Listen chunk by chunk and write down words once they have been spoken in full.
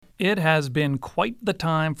It has been quite the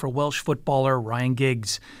time for Welsh footballer Ryan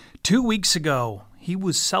Giggs. 2 weeks ago, he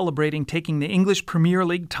was celebrating taking the English Premier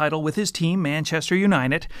League title with his team, Manchester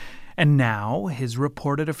United. And now his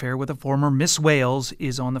reported affair with a former Miss Wales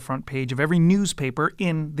is on the front page of every newspaper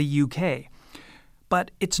in the UK.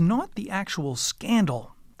 But it's not the actual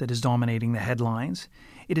scandal that is dominating the headlines.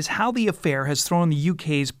 It is how the affair has thrown the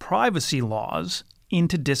UK's privacy laws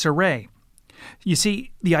into disarray. You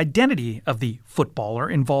see, the identity of the footballer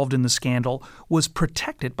involved in the scandal was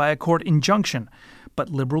protected by a court injunction, but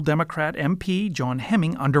Liberal Democrat MP John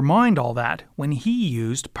Hemming undermined all that when he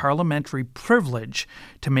used parliamentary privilege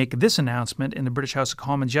to make this announcement in the British House of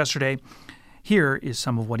Commons yesterday. Here is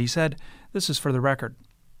some of what he said. This is for the record.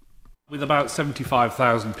 With about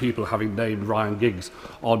 75,000 people having named Ryan Giggs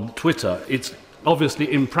on Twitter, it's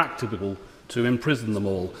obviously impracticable to imprison them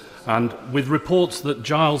all. And with reports that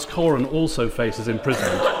Giles Coren also faces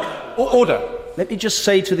imprisonment. Order. Let me just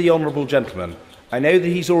say to the honourable gentleman, I know that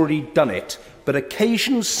he's already done it, but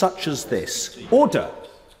occasions such as this, order,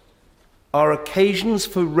 are occasions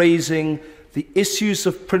for raising the issues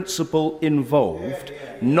of principle involved,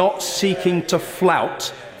 not seeking to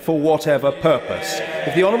flout for whatever purpose.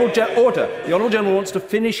 If the honourable gentleman wants to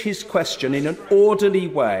finish his question in an orderly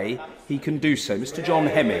way, he can do so. Mr. John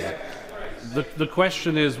Hemming. The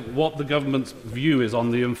question is what the government's view is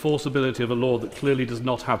on the enforceability of a law that clearly does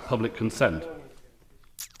not have public consent.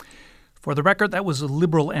 For the record, that was a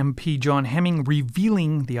Liberal MP John Hemming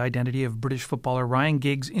revealing the identity of British footballer Ryan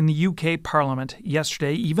Giggs in the UK Parliament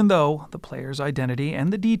yesterday, even though the player's identity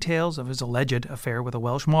and the details of his alleged affair with a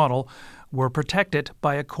Welsh model were protected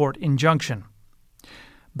by a court injunction.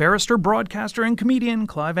 Barrister, broadcaster and comedian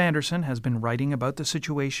Clive Anderson has been writing about the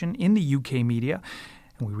situation in the UK media,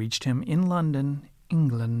 and we reached him in London,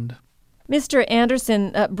 England. Mr.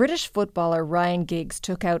 Anderson, British footballer Ryan Giggs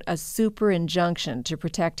took out a super injunction to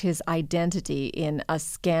protect his identity in a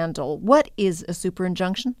scandal. What is a super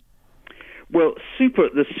injunction? Well,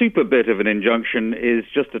 the super bit of an injunction is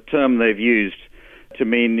just a term they've used to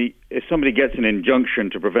mean if somebody gets an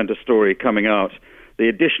injunction to prevent a story coming out,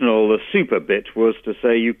 the super bit was to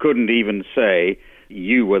say you couldn't even say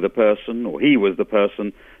you were the person or he was the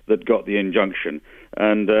person that got the injunction.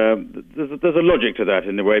 And there's a logic to that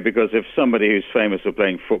in a way, because if somebody who's famous for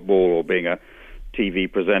playing football or being a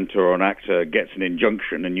TV presenter or an actor gets an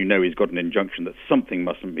injunction and you know he's got an injunction that something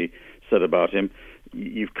mustn't be said about him,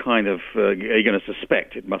 you've kind of you're going to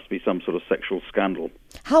suspect it must be some sort of sexual scandal.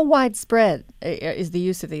 How widespread is the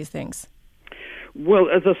use of these things? Well,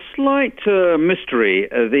 as a slight mystery,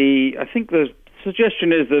 I think the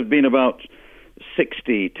suggestion is there have been about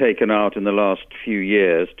 60 taken out in the last few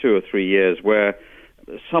years, 2 or 3 years, where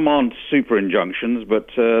some aren't super injunctions, but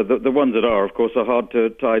the ones that are, of course, are hard to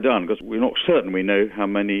tie down because we're not certain we know how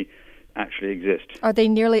many actually exist. Are they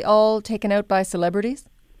nearly all taken out by celebrities?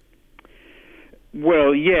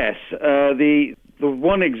 Well, yes. The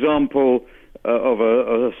one example of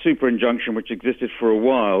a super injunction which existed for a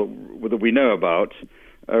while that we know about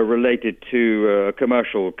related to a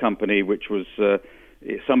commercial company which was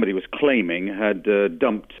somebody was claiming had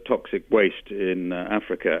dumped toxic waste in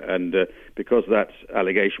Africa, and because that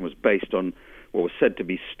allegation was based on what was said to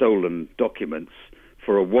be stolen documents,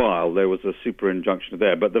 for a while there was a super injunction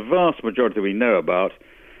there. But the vast majority we know about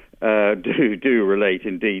do relate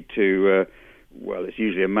indeed to, it's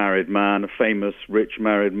usually a married man, a famous, rich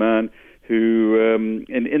married man, who,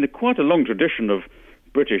 in quite a long tradition of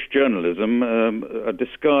British journalism, a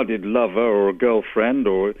discarded lover or a girlfriend,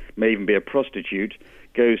 or may even be a prostitute,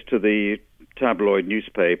 goes to the tabloid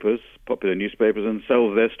newspapers, popular newspapers, and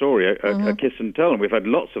sells their story, a kiss and tell. And we've had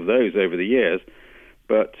lots of those over the years.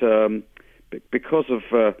 But because of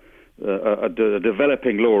a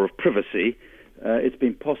developing law of privacy, it's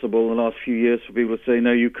been possible in the last few years for people to say,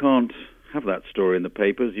 no, you can't have that story in the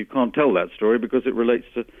papers. You can't tell that story because it relates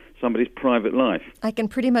to somebody's private life. I can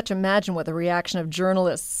pretty much imagine what the reaction of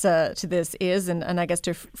journalists to this is, and I guess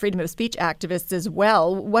to freedom of speech activists as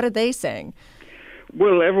well. What are they saying?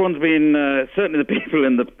 Well, everyone's been, certainly the people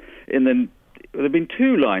there have been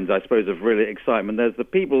two lines, I suppose, of really excitement. There's the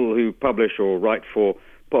people who publish or write for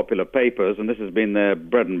popular papers, and this has been their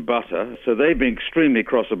bread and butter. So they've been extremely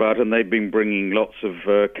cross about it, and they've been bringing lots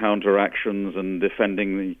of counter-actions and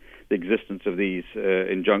defending the existence of these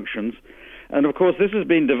injunctions. And, of course, this has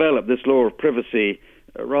been developed, this law of privacy,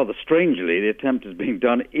 rather strangely. The attempt is being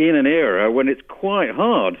done in an era when it's quite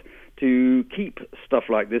hard to keep stuff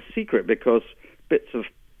like this secret, because bits of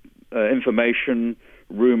information,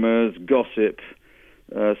 rumours, gossip,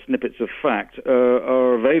 snippets of fact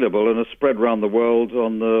are available and are spread around the world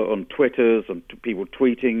on Twitters and people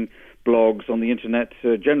tweeting blogs, on the internet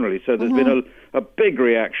generally. So there's been a big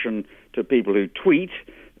reaction to people who tweet,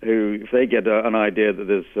 who, if they get an idea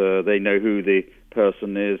that they know who the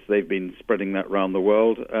person is, they've been spreading that around the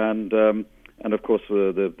world. And of course,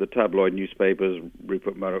 the tabloid newspapers,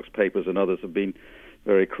 Rupert Murdoch's papers and others have been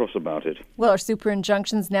very cross about it. Well, are super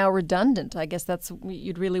injunctions now redundant? I guess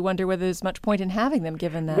you'd really wonder whether there's much point in having them,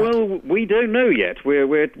 given that. Well, we don't know yet.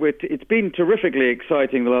 It's been terrifically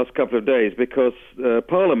exciting the last couple of days because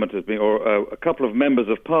Parliament has been, or a couple of members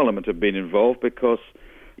of Parliament have been involved, because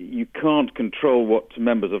you can't control what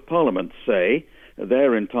members of Parliament say.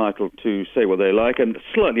 They're entitled to say what they like, and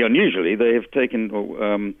slightly unusually, they have taken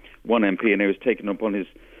one MP, and he was taken upon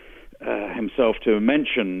himself to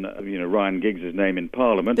mention, Ryan Giggs' name in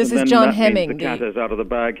Parliament. This and is then John that Hemming. Means the cat is out of the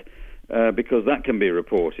bag because that can be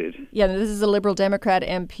reported. Yeah, this is a Liberal Democrat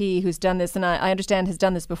MP who's done this, and I understand has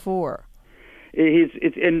done this before.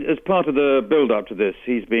 As part of the build-up to this,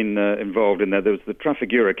 he's been involved in there. There was the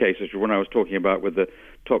Trafigura case, which one I was talking about with the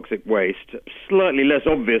toxic waste. Slightly less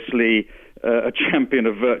obviously a champion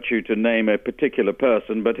of virtue to name a particular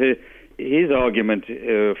person, but his argument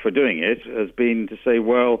for doing it has been to say,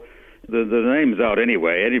 well, the name's out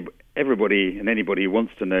anyway. Everybody and anybody who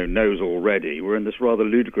wants to know knows already. We're in this rather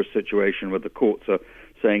ludicrous situation where the courts are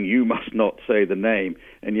saying you must not say the name,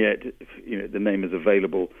 and yet the name is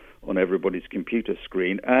available on everybody's computer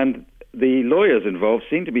screen. And the lawyers involved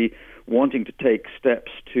seem to be wanting to take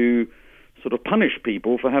steps to sort of punish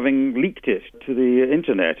people for having leaked it to the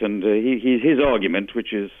internet. And his argument,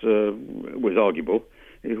 which was arguable,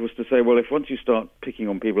 it was to say, well, if once you start picking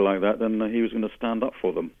on people like that, then he was going to stand up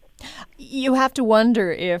for them. You have to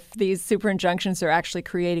wonder if these super injunctions are actually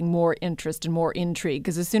creating more interest and more intrigue,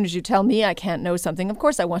 because as soon as you tell me I can't know something, of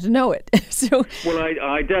course I want to know it. Well,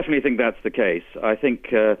 I definitely think that's the case. I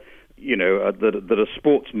think, that a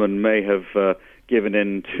sportsman may have given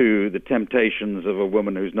in to the temptations of a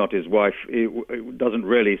woman who's not his wife. It doesn't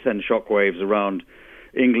really send shockwaves around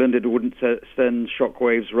England. It wouldn't send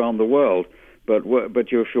shockwaves around the world. But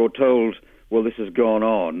if you're told, well, this has gone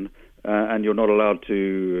on, and you're not allowed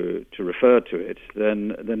to refer to it,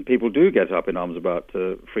 then people do get up in arms about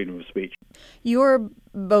freedom of speech. You're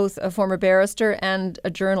both a former barrister and a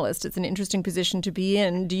journalist. It's an interesting position to be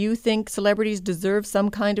in. Do you think celebrities deserve some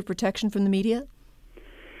kind of protection from the media?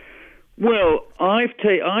 Well, I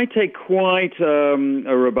take quite a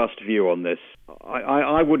robust view on this.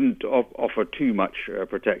 I wouldn't offer too much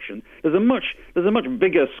protection. There's a much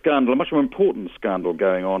bigger scandal, a much more important scandal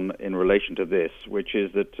going on in relation to this, which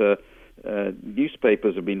is that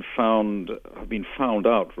newspapers have been found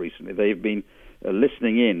out recently. They've been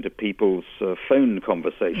listening in to people's phone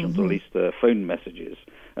conversations, or at least phone messages,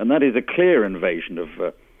 and that is a clear invasion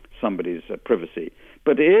of somebody's privacy.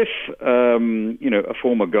 But if a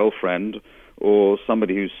former girlfriend or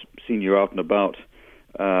somebody who's seen you out and about,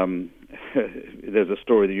 there's a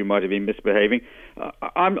story that you might have been misbehaving,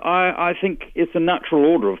 I think it's a natural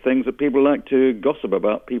order of things that people like to gossip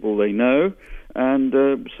about people they know, and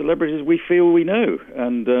celebrities we feel we know.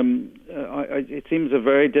 And it seems a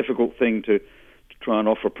very difficult thing to try and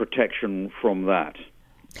offer protection from that.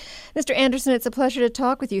 Mr. Anderson, it's a pleasure to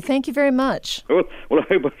talk with you. Thank you very much. Well, I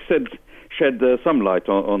hope I've shed some light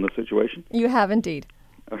on the situation. You have indeed.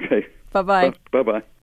 Okay. Bye-bye. Bye-bye.